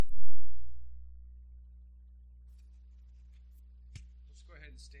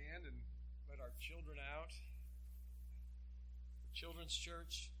children out. Children's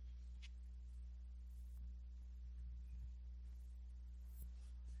church.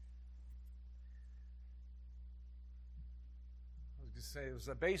 I was going to say it was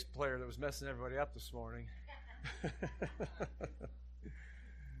a bass player that was messing everybody up this morning.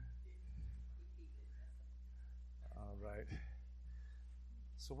 All right.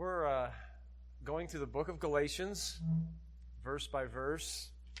 So we're going through the book of Galatians, verse by verse.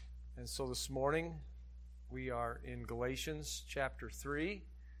 And so this morning, we are in Galatians chapter 3,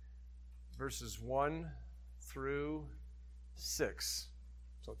 verses 1 through 6.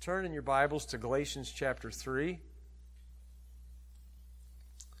 So turn in your Bibles to Galatians chapter 3.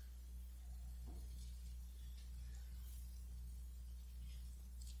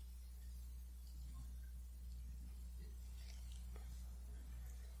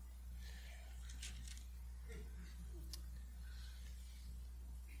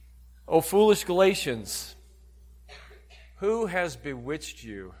 O foolish Galatians, who has bewitched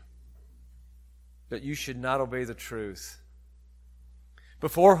you that you should not obey the truth?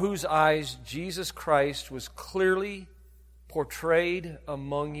 Before whose eyes Jesus Christ was clearly portrayed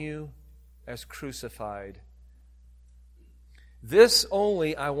among you as crucified. This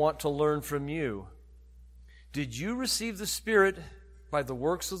only I want to learn from you. Did you receive the Spirit by the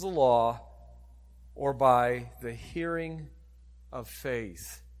works of the law or by the hearing of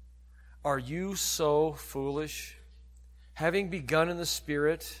faith? Are you so foolish? Having begun in the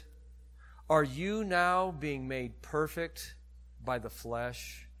Spirit, are you now being made perfect by the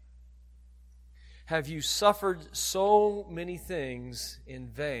flesh? Have you suffered so many things in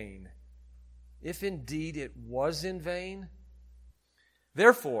vain, if indeed it was in vain?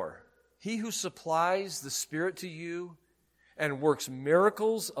 Therefore, he who supplies the Spirit to you and works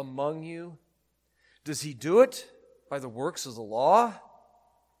miracles among you, does he do it by the works of the law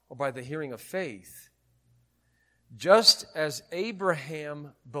or by the hearing of faith? Just as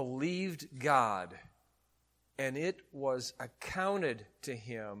Abraham believed God, and it was accounted to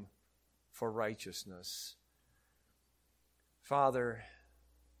him for righteousness. Father,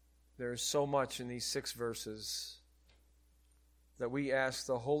 there is so much in these 6 verses that we ask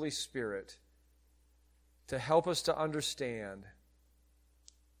the Holy Spirit to help us to understand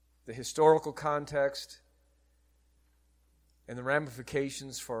the historical context and the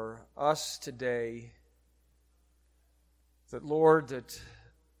ramifications for us today. That, Lord, that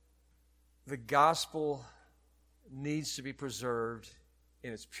the gospel needs to be preserved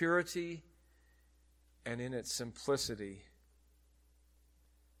in its purity and in its simplicity.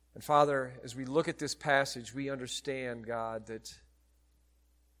 And Father, as we look at this passage, we understand, God, that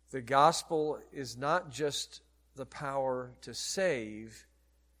the gospel is not just the power to save,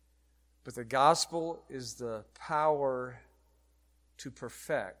 but the gospel is the power to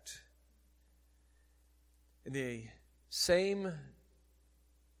perfect. And the same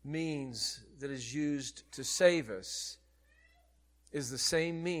means that is used to save us is the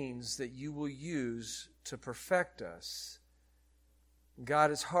same means that you will use to perfect us.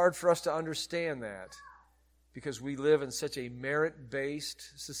 God, it's hard for us to understand that because we live in such a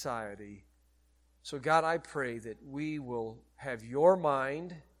merit-based society. So God, I pray that we will have your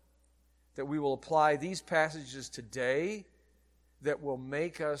mind, that we will apply these passages today, that will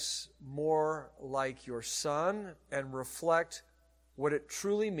make us more like your Son and reflect what it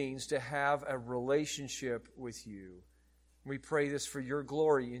truly means to have a relationship with you. We pray this for your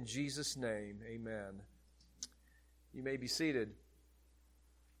glory in Jesus' name. Amen. You may be seated.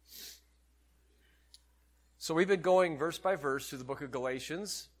 So we've been going verse by verse through the book of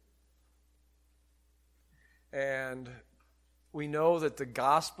Galatians. And we know that the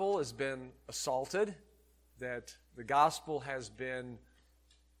gospel has been assaulted, that the gospel has been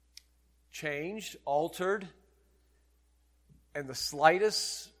changed, altered, and the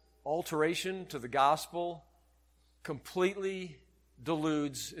slightest alteration to the gospel completely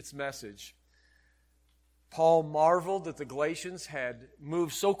deludes its message. Paul marveled that the Galatians had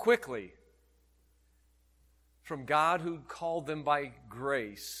moved so quickly from God who called them by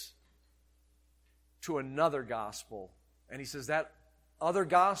grace to another gospel. And he says that other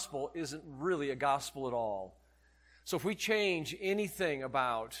gospel isn't really a gospel at all. So if we change anything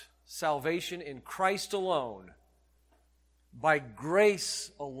about salvation in Christ alone, by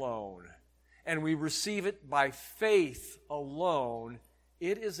grace alone, and we receive it by faith alone,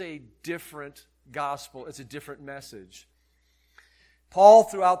 it is a different gospel. It's a different message. Paul,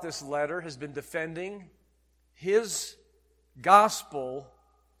 throughout this letter, has been defending his gospel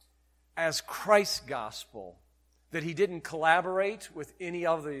as Christ's gospel, that he didn't collaborate with any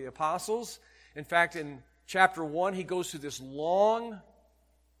of the apostles. In fact, in chapter 1, he goes through this long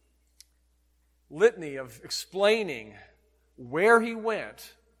litany of explaining where he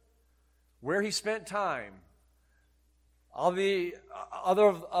went, where he spent time. All the other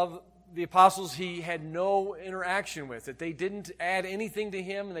of the apostles he had no interaction with, that they didn't add anything to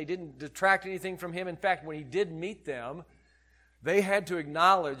him and they didn't detract anything from him. In fact, when he did meet them, they had to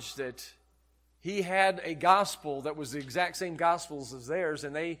acknowledge that he had a gospel that was the exact same gospels as theirs,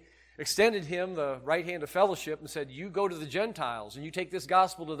 and they extended him the right hand of fellowship and said, you go to the Gentiles and you take this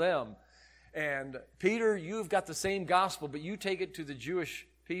gospel to them. And Peter, you've got the same gospel, but you take it to the Jewish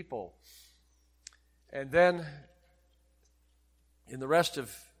people. And then in the rest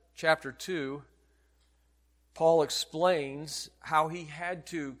of chapter 2, Paul explains how he had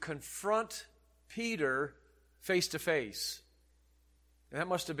to confront Peter face to face. And that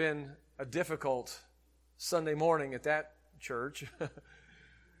must have been a difficult Sunday morning at that church.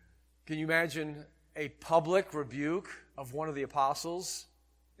 Can you imagine a public rebuke of one of the apostles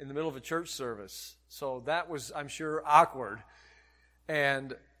in the middle of a church service? So that was, I'm sure, awkward.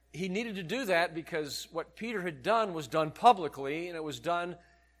 And he needed to do that because what Peter had done was done publicly, and it was done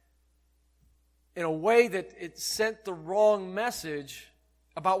in a way that it sent the wrong message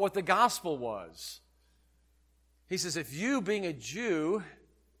about what the gospel was. He says, if you, being a Jew,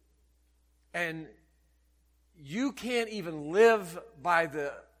 and you can't even live by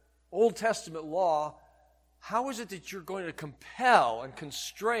the Old Testament law, how is it that you're going to compel and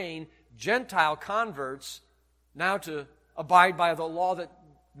constrain Gentile converts now to abide by the law that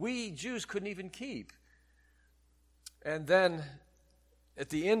we Jews couldn't even keep? And then at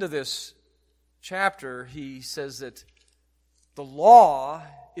the end of this chapter, he says that the law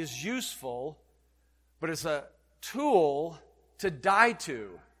is useful, but it's a tool to die to.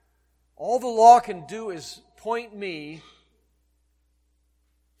 All the law can do is point me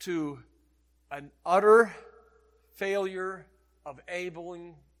to an utter failure of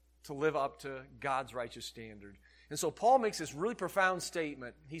able to live up to God's righteous standard. And so Paul makes this really profound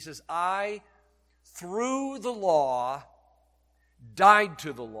statement. He says, I, through the law, died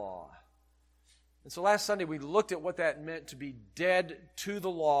to the law. And so last Sunday we looked at what that meant to be dead to the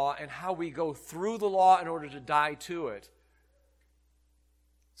law and how we go through the law in order to die to it.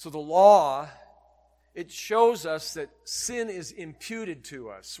 So the law, it shows us that sin is imputed to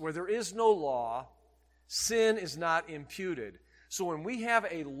us. Where there is no law, sin is not imputed. So when we have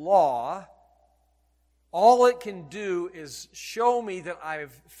a law, all it can do is show me that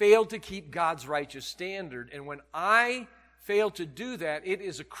I've failed to keep God's righteous standard. And when I fail to do that, it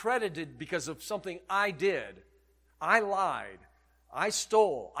is accredited because of something I did. I lied. I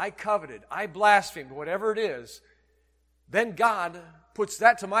stole. I coveted. I blasphemed. Whatever it is. Then God puts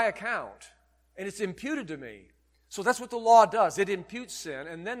that to my account. And it's imputed to me. So that's what the law does. It imputes sin.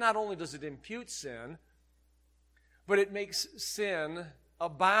 And then not only does it impute sin, but it makes sin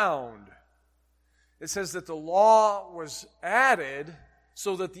abound. It says that the law was added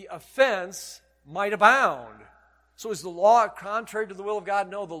so that the offense might abound. So is the law contrary to the will of God?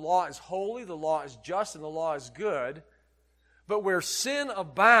 No, the law is holy, the law is just, and the law is good. But where sin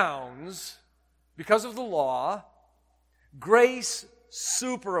abounds because of the law, grace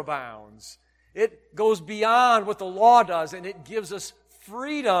superabounds. It goes beyond what the law does, and it gives us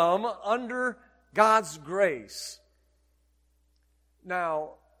freedom under God's grace.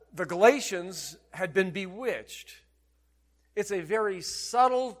 Now, the Galatians had been bewitched. It's a very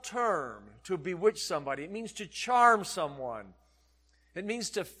subtle term to bewitch somebody. It means to charm someone. It means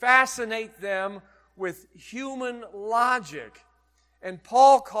to fascinate them with human logic. And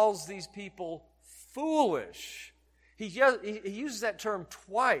Paul calls these people foolish. He uses that term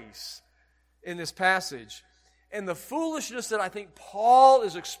twice in this passage. And the foolishness that I think Paul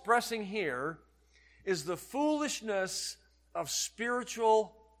is expressing here is the foolishness of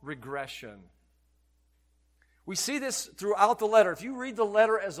spiritual regression. We see this throughout the letter. If you read the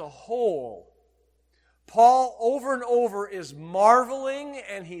letter as a whole, Paul over and over is marveling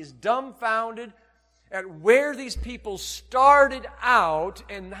and he's dumbfounded at where these people started out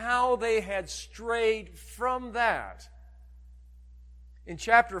and how they had strayed from that. In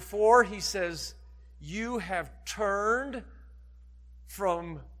chapter 4, he says, you have turned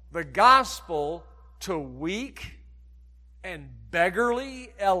from the gospel to weak and beggarly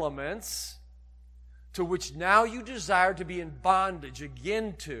elements to which now you desire to be in bondage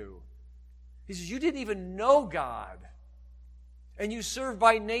again to. He says, you didn't even know God. And you serve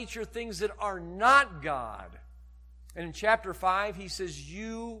by nature things that are not God. And in chapter 5, he says,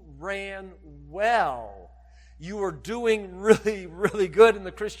 you ran well. You were doing really, really good in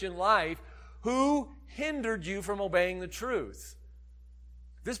the Christian life. Who hindered you from obeying the truth?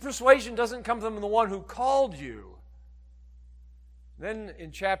 This persuasion doesn't come from the one who called you. Then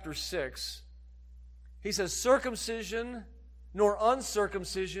in chapter 6, He says, circumcision nor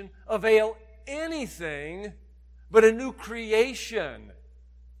uncircumcision avail anything but a new creation.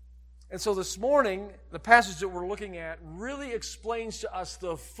 And so this morning, the passage that we're looking at really explains to us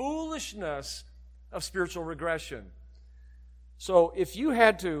the foolishness of spiritual regression. So if you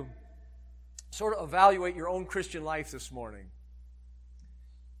had to sort of evaluate your own Christian life this morning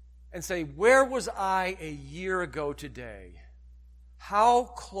and say, where was I a year ago today? How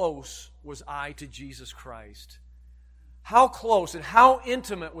close was I to Jesus Christ? How close and how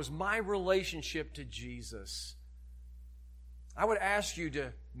intimate was my relationship to Jesus? I would ask you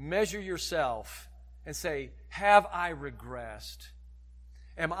to measure yourself and say, have I regressed?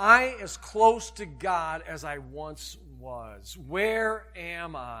 Am I as close to God as I once was? Where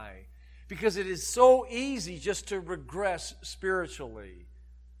am I? Because it is so easy just to regress spiritually.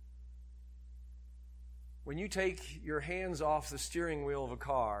 When you take your hands off the steering wheel of a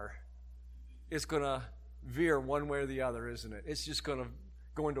car, it's going to veer one way or the other, isn't it? It's just going to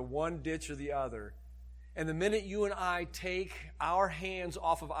go into one ditch or the other. And the minute you and I take our hands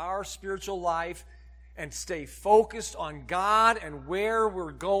off of our spiritual life and stay focused on God and where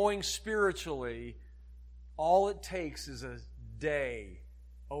we're going spiritually, all it takes is a day,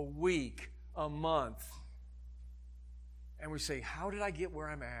 a week, a month. And we say, how did I get where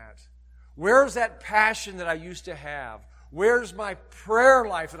I'm at? Where's that passion that I used to have? Where's my prayer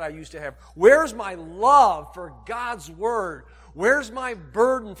life that I used to have? Where's my love for God's Word? Where's my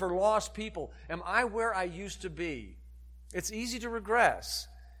burden for lost people? Am I where I used to be? It's easy to regress.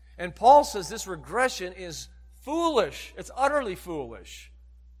 And Paul says this regression is foolish. It's utterly foolish.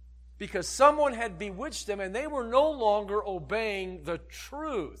 Because someone had bewitched them and they were no longer obeying the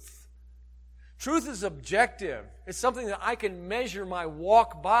truth. Truth is objective. It's something that I can measure my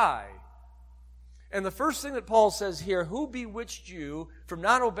walk by. And the first thing that Paul says here, who bewitched you from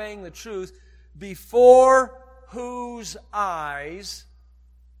not obeying the truth, before whose eyes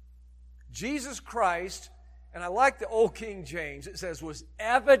Jesus Christ, and I like the old King James, it says, was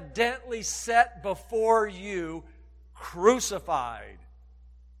evidently set before you crucified.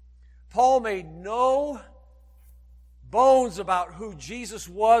 Paul made no bones about who Jesus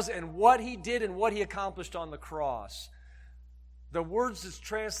was and what He did and what He accomplished on the cross. The words that's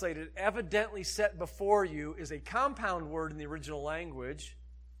translated, evidently set before you, is a compound word in the original language.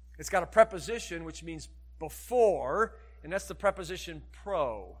 It's got a preposition, which means before, and that's the preposition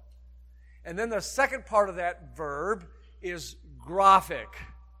pro. And then the second part of that verb is graphic.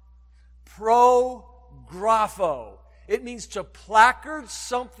 Pro-grapho. It means to placard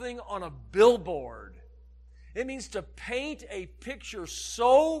something on a billboard. It means to paint a picture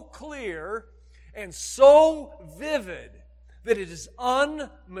so clear and so vivid that it is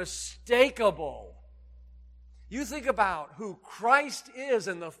unmistakable. You think about who Christ is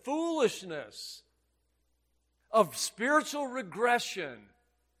and the foolishness of spiritual regression.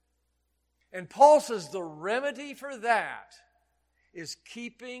 And Paul says the remedy for that is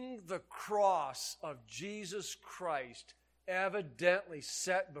keeping the cross of Jesus Christ evidently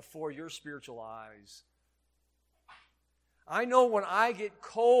set before your spiritual eyes. I know when I get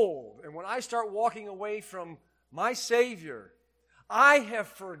cold and when I start walking away from my Savior, I have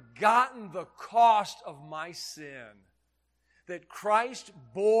forgotten the cost of my sin. That Christ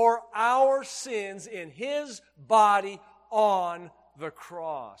bore our sins in His body on the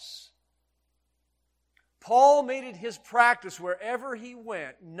cross. Paul made it his practice wherever he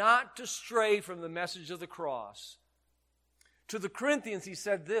went not to stray from the message of the cross. To the Corinthians he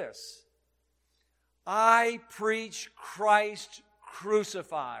said this, I preach Christ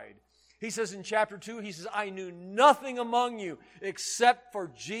crucified. He says in chapter 2, he says, I knew nothing among you except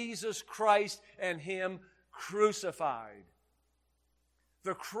for Jesus Christ and Him crucified.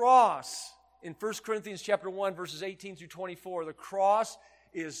 The cross, in 1 Corinthians chapter 1, verses 18 through 24, the cross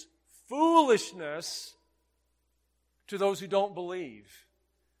is foolishness to those who don't believe.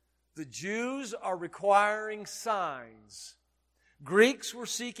 The Jews are requiring signs. Greeks were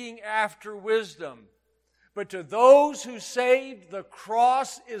seeking after wisdom. But to those who saved, the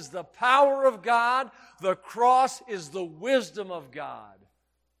cross is the power of God. The cross is the wisdom of God.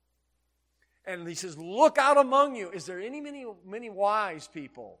 And he says, look out among you. Is there many wise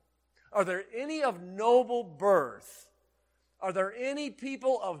people? Are there any of noble birth? Are there any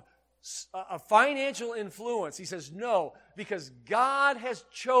people of financial influence? He says, no, because God has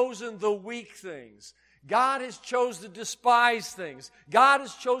chosen the weak things. God has chosen to despise things. God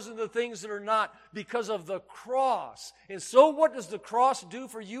has chosen the things that are not because of the cross. And so what does the cross do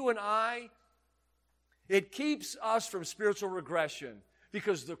for you and I? It keeps us from spiritual regression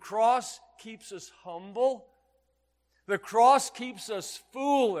because the cross keeps us humble. The cross keeps us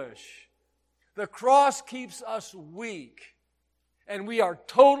foolish. The cross keeps us weak, and we are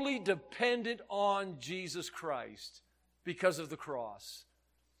totally dependent on Jesus Christ because of the cross.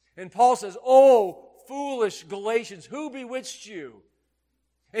 And Paul says, "Oh, foolish Galatians, who bewitched you?"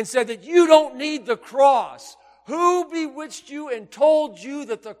 And said that you don't need the cross. Who bewitched you and told you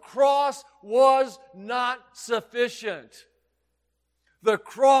that the cross was not sufficient? The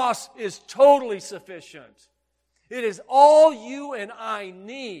cross is totally sufficient. It is all you and I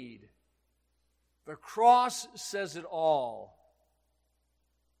need. The cross says it all.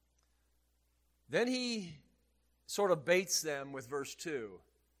 Then he sort of baits them with verse 2.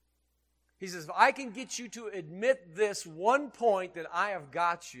 He says, if I can get you to admit this one point that I have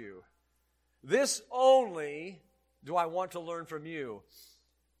got you, this only do I want to learn from you.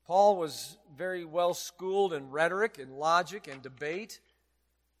 Paul was very well schooled in rhetoric and logic and debate,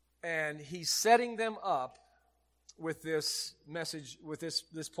 and he's setting them up with this message, with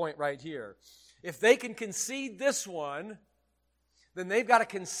this point right here. If they can concede this one, then they've got to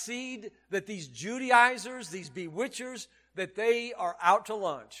concede that these Judaizers, these bewitchers, that they are out to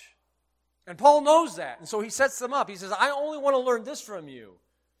lunch. And Paul knows that, and so he sets them up. He says, I only want to learn this from you.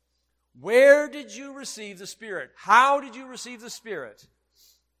 Where did you receive the Spirit? How did you receive the Spirit?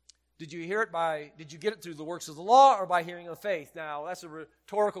 Did you get it through the works of the law or by hearing of faith? Now, that's a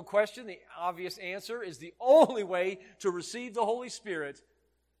rhetorical question. The obvious answer is the only way to receive the Holy Spirit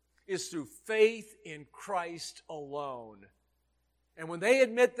is through faith in Christ alone. And when they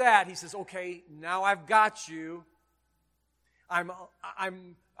admit that, he says, okay, now I've got you. I'm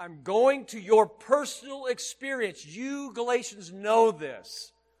going to your personal experience. You, Galatians, know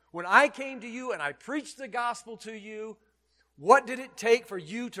this. When I came to you and I preached the gospel to you, what did it take for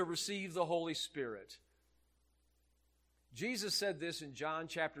you to receive the Holy Spirit? Jesus said this in John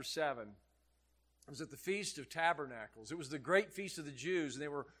chapter 7. It was at the Feast of Tabernacles. It was the great feast of the Jews, and they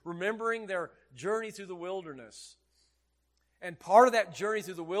were remembering their journey through the wilderness. And part of that journey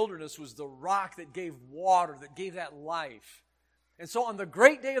through the wilderness was the rock that gave water, that gave that life. And so on the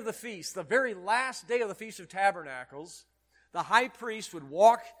great day of the feast, the very last day of the Feast of Tabernacles, the high priest would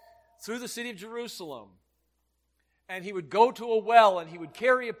walk through the city of Jerusalem, and he would go to a well, and he would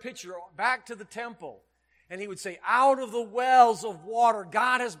carry a pitcher back to the temple, and he would say, out of the wells of water,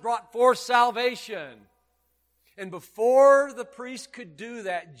 God has brought forth salvation. And before the priest could do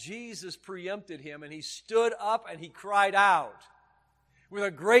that, Jesus preempted him, and he stood up and he cried out with a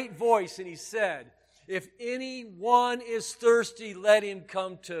great voice, and he said, if anyone is thirsty, let him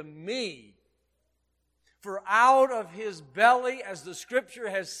come to me. For out of his belly, as the Scripture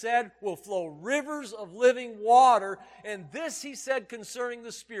has said, will flow rivers of living water. And this he said concerning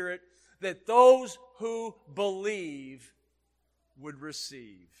the Spirit, that those who believe would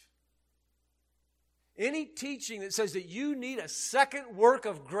receive. Any teaching that says that you need a second work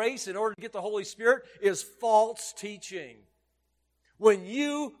of grace in order to get the Holy Spirit is false teaching. When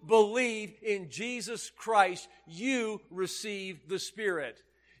you believe in Jesus Christ, you receive the Spirit.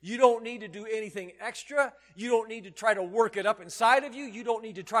 You don't need to do anything extra. You don't need to try to work it up inside of you. You don't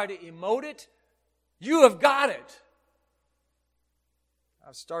need to try to emote it. You have got it.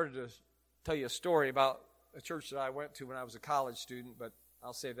 I've started to tell you a story about a church that I went to when I was a college student, but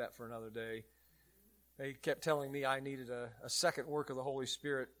I'll save that for another day. They kept telling me I needed a second work of the Holy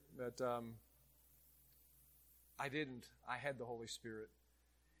Spirit, but I didn't. I had the Holy Spirit.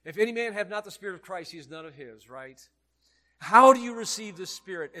 If any man have not the Spirit of Christ, he is none of his, right? How do you receive the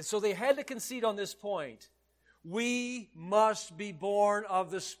Spirit? And so they had to concede on this point. We must be born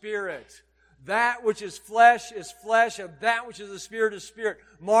of the Spirit. That which is flesh, and that which is the Spirit is spirit.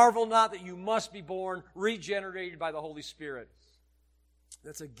 Marvel not that you must be born regenerated by the Holy Spirit.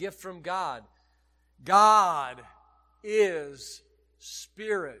 That's a gift from God. God is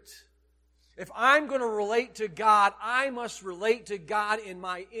Spirit. If I'm going to relate to God, I must relate to God in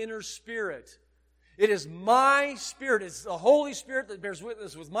my inner spirit. It is my spirit, it's the Holy Spirit that bears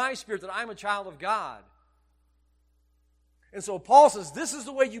witness with my spirit that I'm a child of God. And so Paul says, this is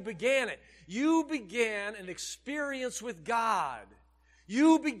the way you began it. You began an experience with God.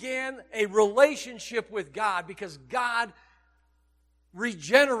 You began a relationship with God because God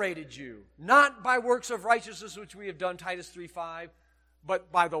regenerated you. Not by works of righteousness, which we have done, Titus 3:5,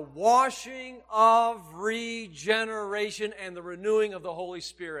 but by the washing of regeneration and the renewing of the Holy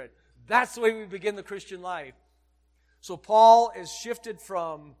Spirit. That's the way we begin the Christian life. So Paul is shifted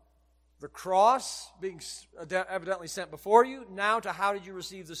from the cross, being evidently sent before you, now to how did you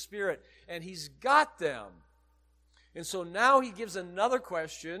receive the Spirit? And he's got them. And so now he gives another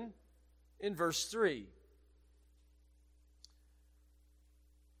question in verse 3.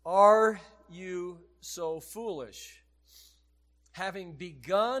 Are you so foolish? having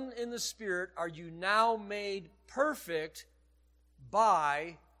begun in the Spirit, are you now made perfect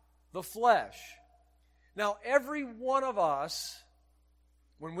by the flesh? Now, every one of us,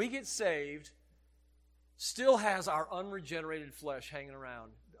 when we get saved, still has our unregenerated flesh hanging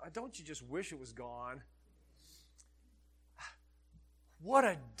around. Don't you just wish it was gone? What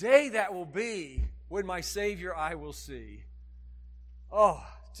a day that will be when my Savior I will see. Oh,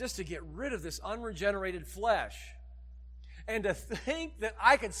 just to get rid of this unregenerated flesh. And to think that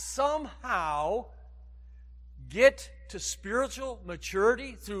I could somehow get to spiritual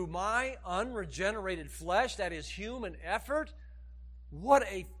maturity through my unregenerated flesh, that is human effort, what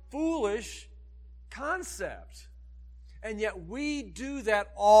a foolish concept. And yet we do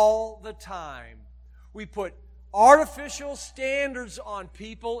that all the time. We put artificial standards on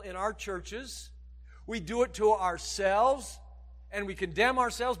people in our churches. We do it to ourselves, and we condemn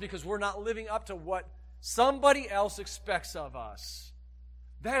ourselves because we're not living up to what somebody else expects of us.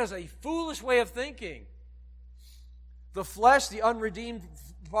 That is a foolish way of thinking. The flesh, the unredeemed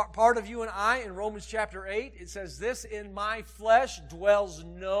part of you and I, in Romans chapter 8, it says this, in my flesh dwells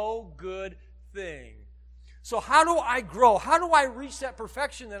no good thing. So how do I grow? How do I reach that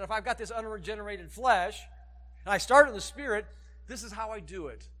perfection then if I've got this unregenerated flesh? And I start in the Spirit. This is how I do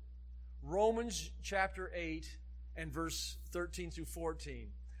it. Romans chapter 8 and verse 13 through 14.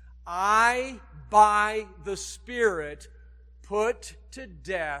 I, by the Spirit, put to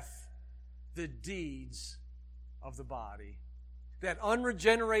death the deeds of the body. That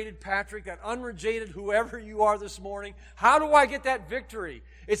unregenerated Patrick, that unregenerated whoever you are this morning, how do I get that victory?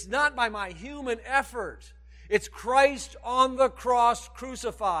 It's not by my human effort. It's Christ on the cross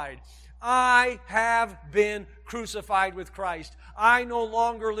crucified. I have been crucified with Christ. I no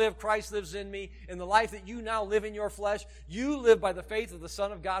longer live. Christ lives in me. In the life that you now live in your flesh, you live by the faith of the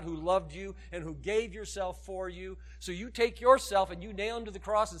Son of God who loved you and who gave yourself for you. So you take yourself and you nail him to the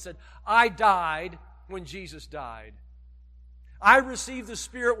cross and said, I died when Jesus died. I received the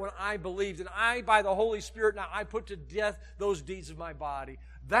Spirit when I believed, and I, by the Holy Spirit, now I put to death those deeds of my body.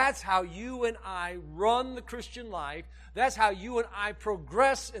 That's how you and I run the Christian life. That's how you and I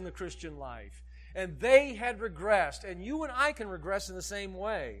progress in the Christian life. And they had regressed, and you and I can regress in the same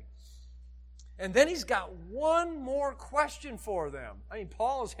way. And then he's got one more question for them. I mean,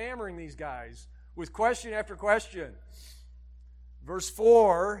 Paul is hammering these guys with question after question. Verse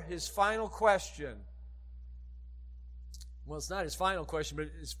 4, his final question. Well, it's not his final question, but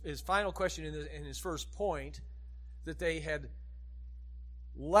his final question in his first point, that they had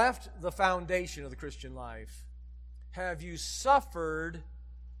left the foundation of the Christian life. Have you suffered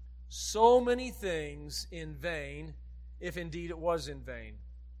so many things in vain, if indeed it was in vain?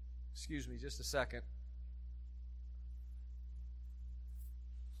 Excuse me just a second.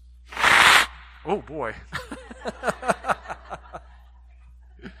 Oh, boy.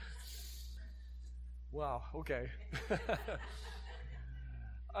 Wow, okay.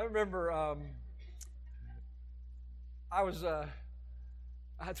 I remember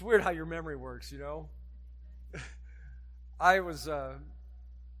it's weird how your memory works, you know. I was a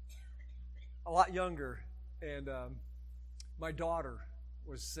lot younger, and my daughter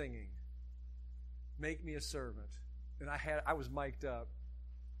was singing, "Make Me a Servant," and I was mic'd up.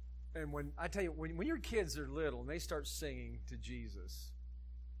 And when your kids are little and they start singing to Jesus,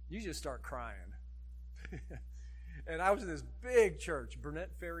 you just start crying. And I was in this big church,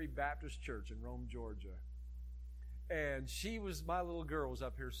 Burnett Ferry Baptist Church in Rome, Georgia. And my little girl was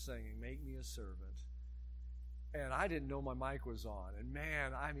up here singing, "Make Me a Servant." And I didn't know my mic was on. And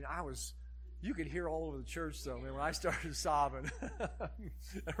man, I mean, you could hear all over the church though, man, when I started sobbing.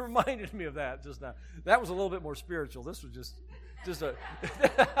 It reminded me of that just now. That was a little bit more spiritual. This was just a...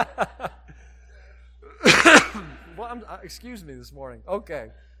 Well, excuse me this morning.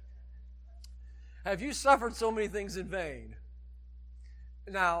 Okay. Have you suffered so many things in vain?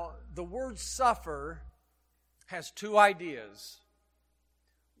 Now, the word suffer has two ideas.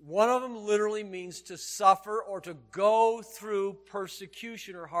 One of them literally means to suffer or to go through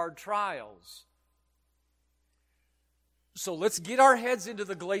persecution or hard trials. So let's get our heads into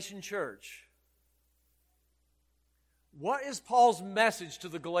the Galatian church. What is Paul's message to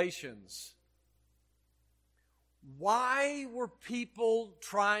the Galatians? Why were people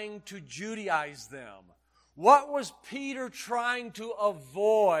trying to Judaize them? What was Peter trying to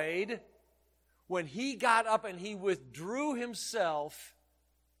avoid when he got up and he withdrew himself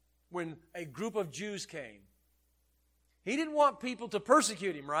when a group of Jews came? He didn't want people to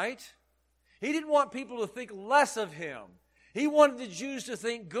persecute him, right? He didn't want people to think less of him. He wanted the Jews to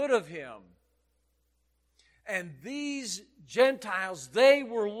think good of him. And these Gentiles, they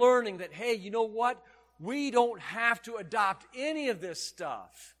were learning that, hey, you know what? we don't have to adopt any of this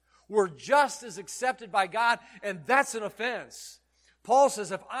stuff. We're just as accepted by God, and that's an offense. Paul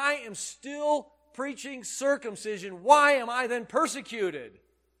says, if I am still preaching circumcision, why am I then persecuted?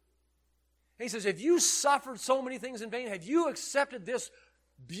 He says, have you suffered so many things in vain? Have you accepted this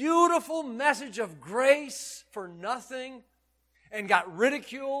beautiful message of grace for nothing and got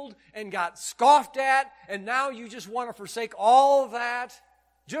ridiculed and got scoffed at, and now you just want to forsake all of that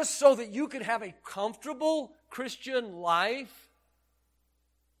just so that you can have a comfortable Christian life?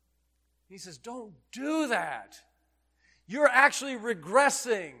 He says, don't do that. You're actually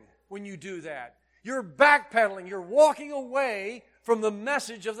regressing when you do that. You're backpedaling. You're walking away from the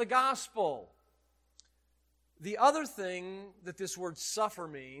message of the gospel. The other thing that this word suffer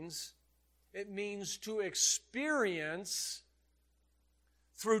means, it means to experience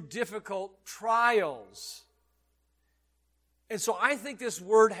through difficult trials. And so I think this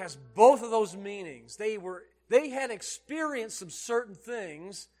word has both of those meanings. They had experienced some certain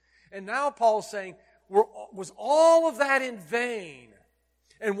things, and now Paul's saying, was all of that in vain?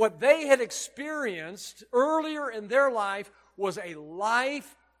 And what they had experienced earlier in their life was a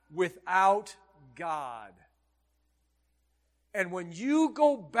life without God. And when you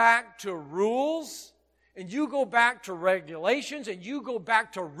go back to rules, and you go back to regulations, and you go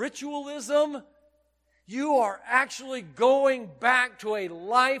back to ritualism, you are actually going back to a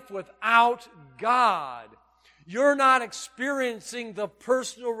life without God. You're not experiencing the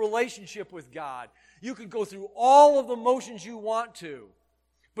personal relationship with God. You can go through all of the motions you want to,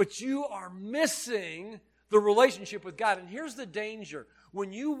 but you are missing the relationship with God. And here's the danger.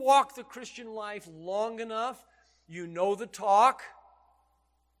 When you walk the Christian life long enough, you know the talk,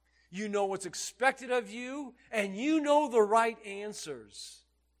 you know what's expected of you, and you know the right answers.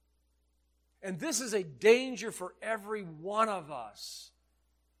 And this is a danger for every one of us.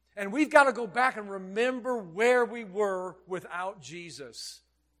 And we've got to go back and remember where we were without Jesus.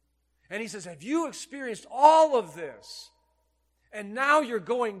 And he says, have you experienced all of this? And now you're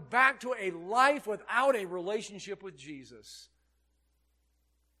going back to a life without a relationship with Jesus.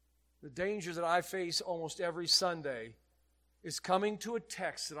 The danger that I face almost every Sunday is coming to a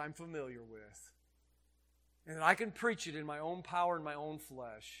text that I'm familiar with, and that I can preach it in my own power and my own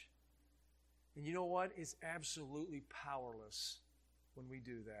flesh. And you know what? It's absolutely powerless when we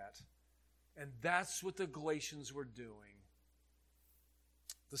do that. And that's what the Galatians were doing.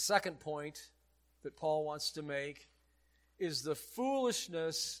 The second point that Paul wants to make is the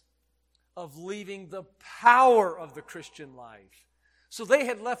foolishness of leaving the power of the Christian life. So they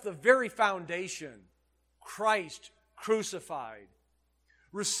had left the very foundation, Christ crucified,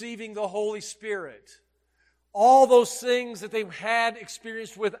 receiving the Holy Spirit, all those things that they had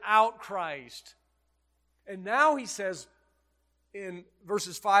experienced without Christ. And now he says in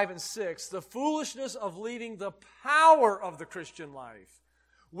verses 5 and 6, the foolishness of leaving the power of the Christian life.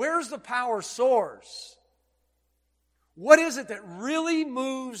 Where's the power source? What is it that really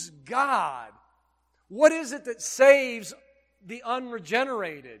moves God? What is it that saves the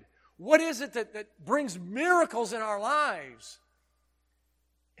unregenerated? What is it that brings miracles in our lives?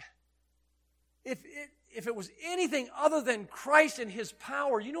 If it was anything other than Christ and His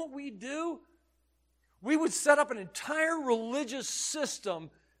power, you know what we'd do? We would set up an entire religious system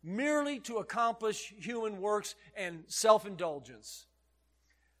merely to accomplish human works and self-indulgence.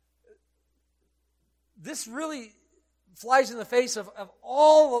 This really flies in the face of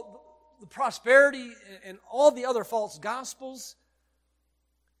all the prosperity and all the other false gospels.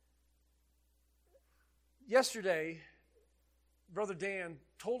 Yesterday, Brother Dan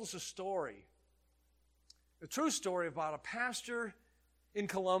told us a story, a true story about a pastor in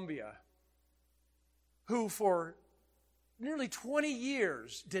Colombia who for nearly 20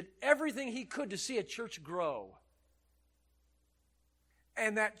 years did everything he could to see a church grow.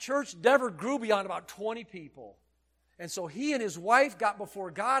 And that church never grew beyond about 20 people. And so he and his wife got before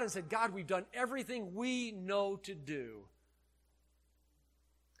God and said, God, we've done everything we know to do.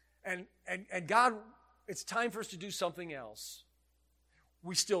 And God, it's time for us to do something else.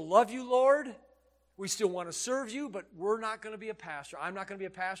 We still love you, Lord. We still want to serve you, but we're not going to be a pastor. I'm not going to be a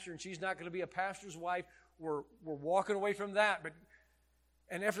pastor, and she's not going to be a pastor's wife. We're walking away from that.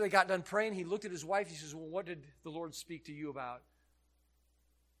 And after they got done praying, he looked at his wife. He says, well, what did the Lord speak to you about?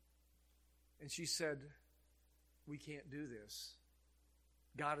 And she said, we can't do this.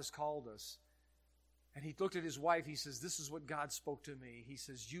 God has called us. And he looked at his wife. He says, this is what God spoke to me. He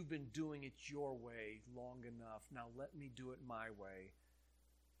says, you've been doing it your way long enough. Now let me do it my way.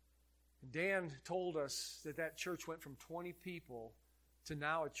 And Dan told us that church went from 20 people to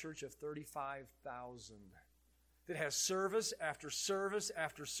now a church of 35,000 that has service after service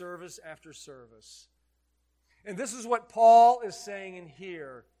after service after service. And this is what Paul is saying in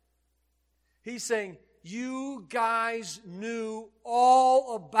here. He's saying, you guys knew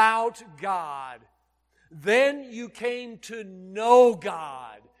all about God. Then you came to know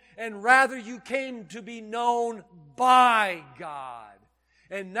God. And rather you came to be known by God.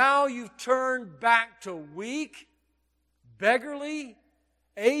 And now you've turned back to weak, beggarly,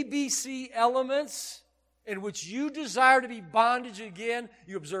 ABC elements in which you desire to be bondage again.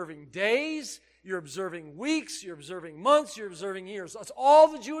 You're observing days, you're observing weeks, you're observing months, you're observing years. That's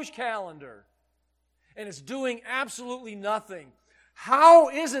all the Jewish calendar. And it's doing absolutely nothing. How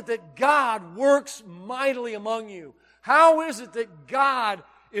is it that God works mightily among you? How is it that God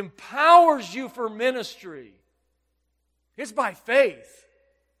empowers you for ministry? It's by faith.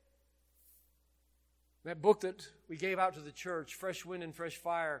 That book that we gave out to the church, Fresh Wind and Fresh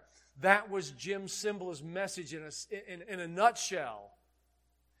Fire, that was Jim Cymbala's message in a nutshell.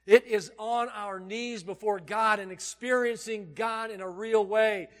 It is on our knees before God and experiencing God in a real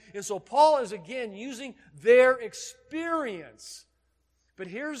way. And so Paul is again using their experience. But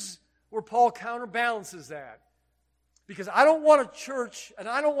here's where Paul counterbalances that. Because I don't want a church and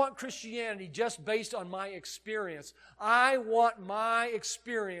I don't want Christianity just based on my experience. I want my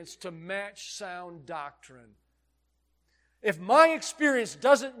experience to match sound doctrine. If my experience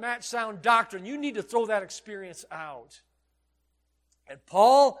doesn't match sound doctrine, you need to throw that experience out. And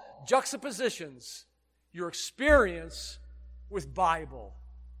Paul juxtapositions your experience with Bible.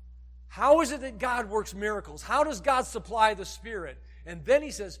 How is it that God works miracles? How does God supply the Spirit? And then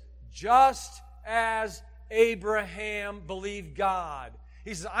he says, just as Abraham believed God.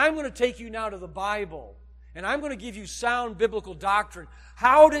 He says, I'm going to take you now to the Bible, and I'm going to give you sound biblical doctrine.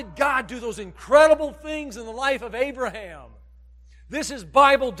 How did God do those incredible things in the life of Abraham? This is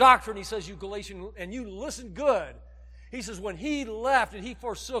Bible doctrine, he says, you Galatians, and you listen good. He says, when he left and he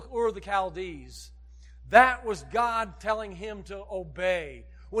forsook Ur of the Chaldees, that was God telling him to obey.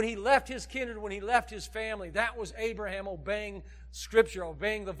 When he left his kindred, when he left his family, that was Abraham obeying Scripture,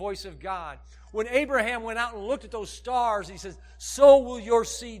 obeying the voice of God. When Abraham went out and looked at those stars, he says, so will your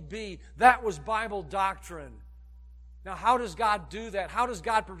seed be. That was Bible doctrine. Now, how does God do that? How does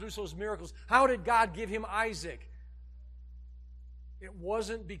God produce those miracles? How did God give him Isaac? It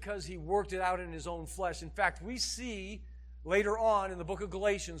wasn't because he worked it out in his own flesh. In fact, we see later on in the book of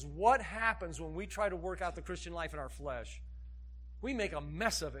Galatians what happens when we try to work out the Christian life in our flesh. We make a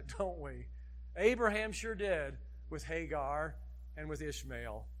mess of it, don't we? Abraham sure did with Hagar and with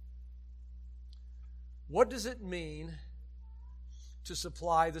Ishmael. What does it mean to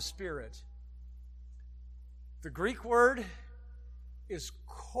supply the Spirit? The Greek word is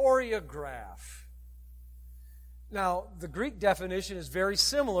choreograph. Now, the Greek definition is very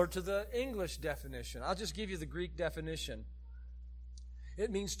similar to the English definition. I'll just give you the Greek definition. It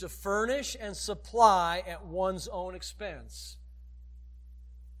means to furnish and supply at one's own expense.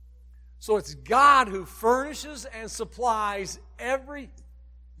 So it's God who furnishes and supplies everything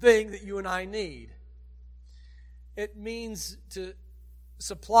that you and I need. It means to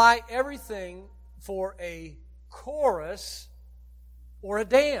supply everything for a chorus or a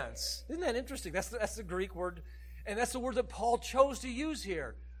dance. Isn't that interesting? That's the Greek word. And that's the word that Paul chose to use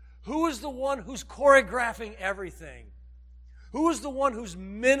here. Who is the one who's choreographing everything? Who is the one who's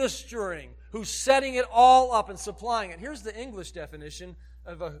ministering, who's setting it all up and supplying it? Here's the English definition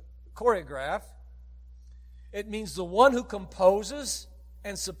of a choreograph. It means the one who composes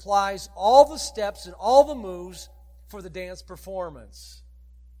and supplies all the steps and all the moves for the dance performance.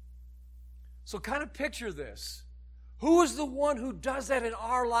 So kind of picture this. Who is the one who does that in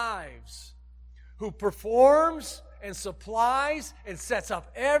our lives? Who performs and supplies and sets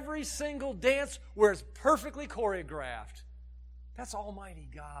up every single dance where it's perfectly choreographed? That's Almighty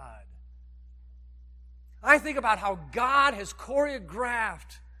God. I think about how God has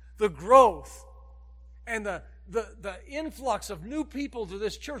choreographed the growth and the influx of new people to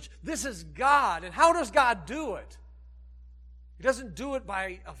this church. This is God. And how does God do it? He doesn't do it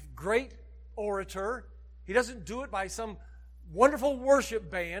by a great orator. He doesn't do it by some wonderful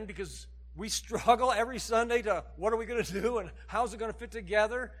worship band, because we struggle every Sunday to what are we going to do and how's it going to fit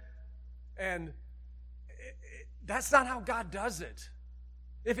together. And that's not how God does it.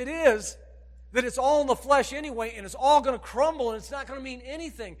 If it is, then it's all in the flesh anyway, and it's all going to crumble, and it's not going to mean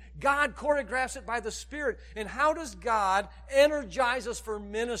anything. God choreographs it by the Spirit. And how does God energize us for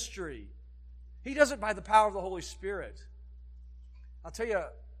ministry? He does it by the power of the Holy Spirit. I'll tell you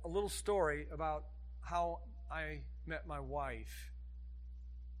a little story about how I met my wife.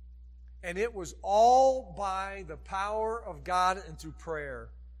 And it was all by the power of God and through prayer.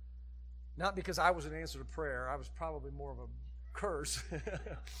 Not because I was an answer to prayer. I was probably more of a curse.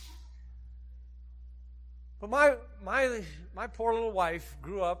 But my poor little wife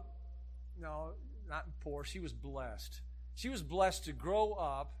grew up, no, not poor, she was blessed. She was blessed to grow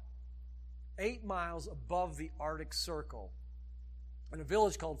up 8 miles above the Arctic Circle in a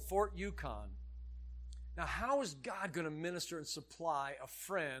village called Fort Yukon. Now, how is God going to minister and supply a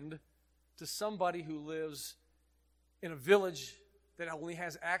friend to somebody who lives in a village that only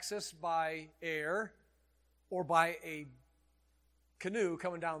has access by air or by a canoe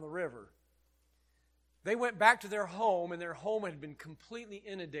coming down the river? They went back to their home, and their home had been completely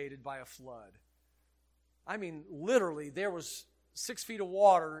inundated by a flood. I mean, literally, there was 6 feet of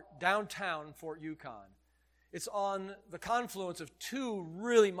water downtown Fort Yukon. It's on the confluence of 2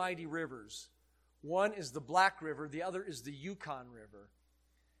 really mighty rivers. One is the Black River, the other is the Yukon River.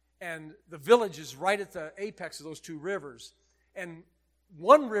 And the village is right at the apex of those 2 rivers. And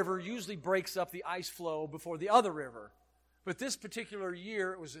one river usually breaks up the ice flow before the other river. But this particular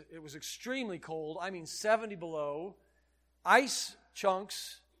year, it was extremely cold. I mean, 70 below. Ice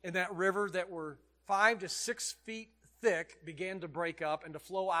chunks in that river that were 5 to 6 feet thick began to break up and to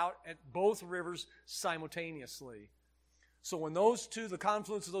flow out at both rivers simultaneously. So when the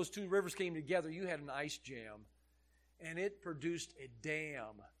confluence of those 2 rivers came together, you had an ice jam. And it produced a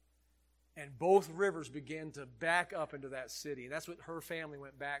dam. And both rivers began to back up into that city. And that's what her family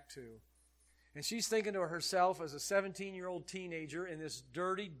went back to. And she's thinking to herself as a 17-year-old teenager in this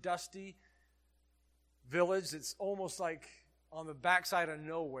dirty, dusty village that's almost like on the backside of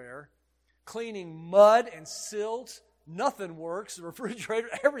nowhere, cleaning mud and silt. Nothing works. The refrigerator,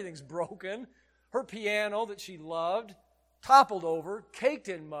 everything's broken. Her piano that she loved toppled over, caked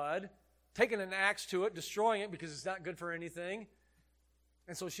in mud, taking an axe to it, destroying it because it's not good for anything.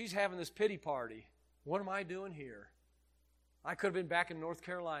 And so she's having this pity party. What am I doing here? I could have been back in North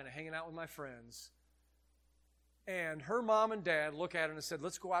Carolina hanging out with my friends. And her mom and dad look at her and said,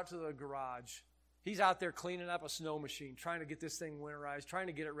 let's go out to the garage. He's out there cleaning up a snow machine, trying to get this thing winterized, trying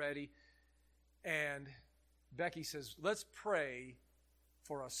to get it ready. And Becky says, let's pray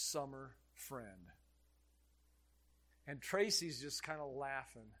for a summer friend. And Tracy's just kind of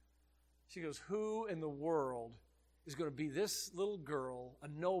laughing. She goes, who in the world is going to be this little girl, a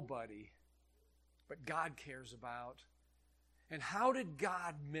nobody, but God cares about? And how did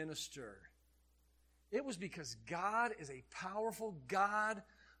God minister? It was because God is a powerful God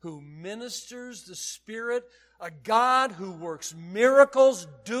who ministers the Spirit, a God who works miracles,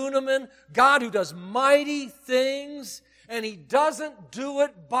 dunamin, God who does mighty things, and He doesn't do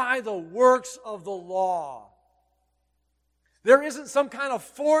it by the works of the law. There isn't some kind of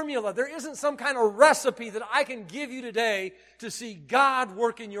formula, there isn't some kind of recipe that I can give you today to see God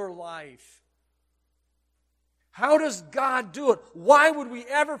work in your life. How does God do it? Why would we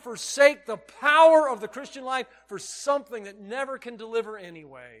ever forsake the power of the Christian life for something that never can deliver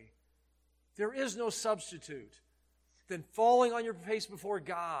anyway? There is no substitute than falling on your face before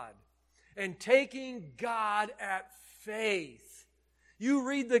God and taking God at faith. You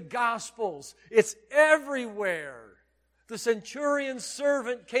read the Gospels, it's everywhere. The centurion's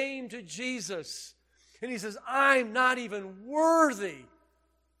servant came to Jesus and he says, I'm not even worthy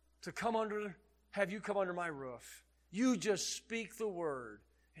to have you come under my roof. You just speak the word.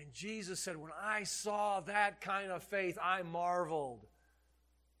 And Jesus said, when I saw that kind of faith, I marveled.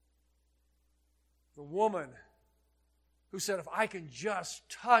 The woman who said, if I can just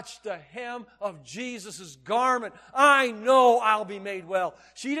touch the hem of Jesus' garment, I know I'll be made well.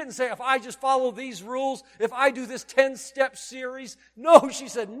 She didn't say, if I just follow these rules, if I do this 10-step series. No, she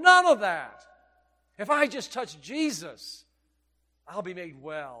said, none of that. If I just touch Jesus, I'll be made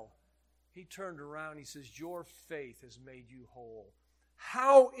well. He turned around, he says, your faith has made you whole.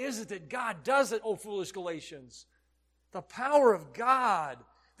 How is it that God does it, O foolish Galatians? The power of God,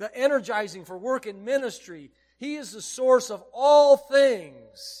 the energizing for work and ministry. He is the source of all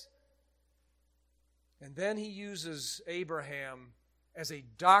things. And then he uses Abraham as a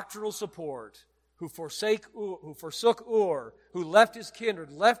doctrinal support, who forsook Ur, who left his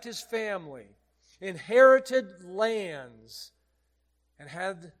kindred, left his family, inherited lands, and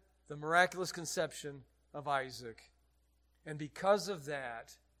had the miraculous conception of Isaac. And because of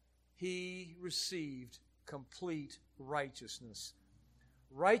that, he received complete righteousness.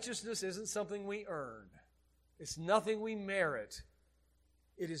 Righteousness isn't something we earn. It's nothing we merit.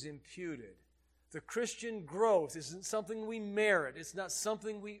 It is imputed. The Christian growth isn't something we merit. It's not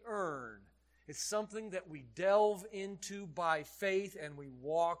something we earn. It's something that we delve into by faith and we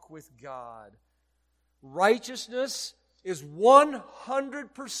walk with God. Righteousness is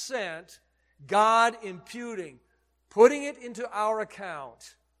 100% God imputing, putting it into our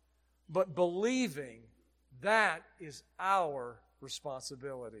account, but believing that is our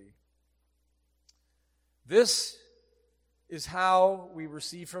responsibility. This is how we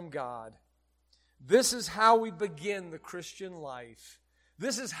receive from God. This is how we begin the Christian life.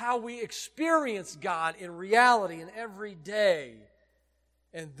 This is how we experience God in reality and every day.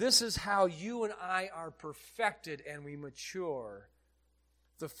 And this is how you and I are perfected and we mature.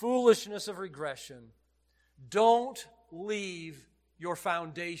 The foolishness of regression. Don't leave your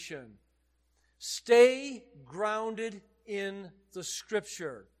foundation. Stay grounded in the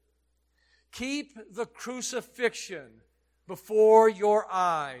Scripture. Keep the crucifixion before your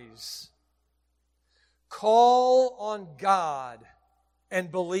eyes. Call on God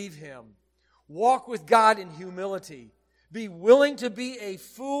and believe Him. Walk with God in humility. Be willing to be a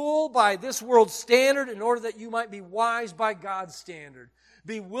fool by this world's standard in order that you might be wise by God's standard.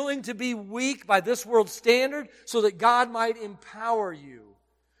 Be willing to be weak by this world's standard so that God might empower you.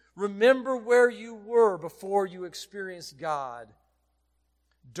 Remember where you were before you experienced God.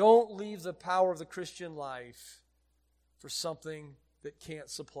 Don't leave the power of the Christian life for something that can't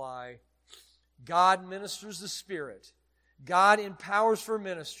supply. God ministers the Spirit. God empowers for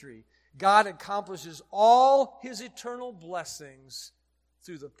ministry. God accomplishes all His eternal blessings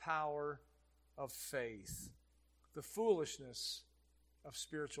through the power of faith. The foolishness of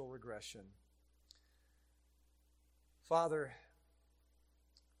spiritual regression. Father,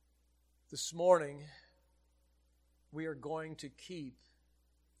 this morning we are going to keep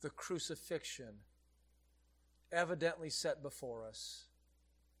the crucifixion evidently set before us.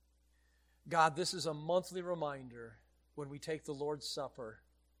 God, this is a monthly reminder when we take the Lord's Supper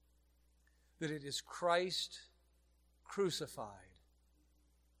that it is Christ crucified.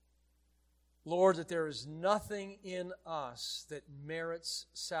 Lord, that there is nothing in us that merits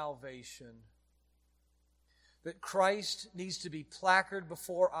salvation. That Christ needs to be placarded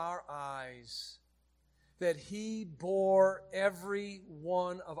before our eyes. That He bore every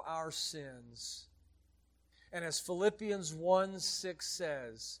one of our sins. And as Philippians 1:6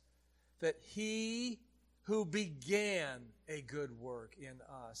 says, that He who began a good work in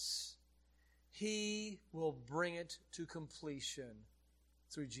us, He will bring it to completion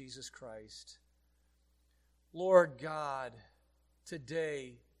through Jesus Christ. Lord God,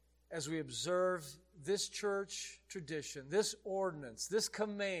 today, as we observe this church tradition, this ordinance, this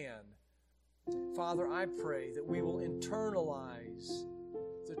command, Father, I pray that we will internalize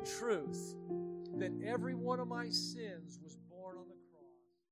the truth that every one of my sins was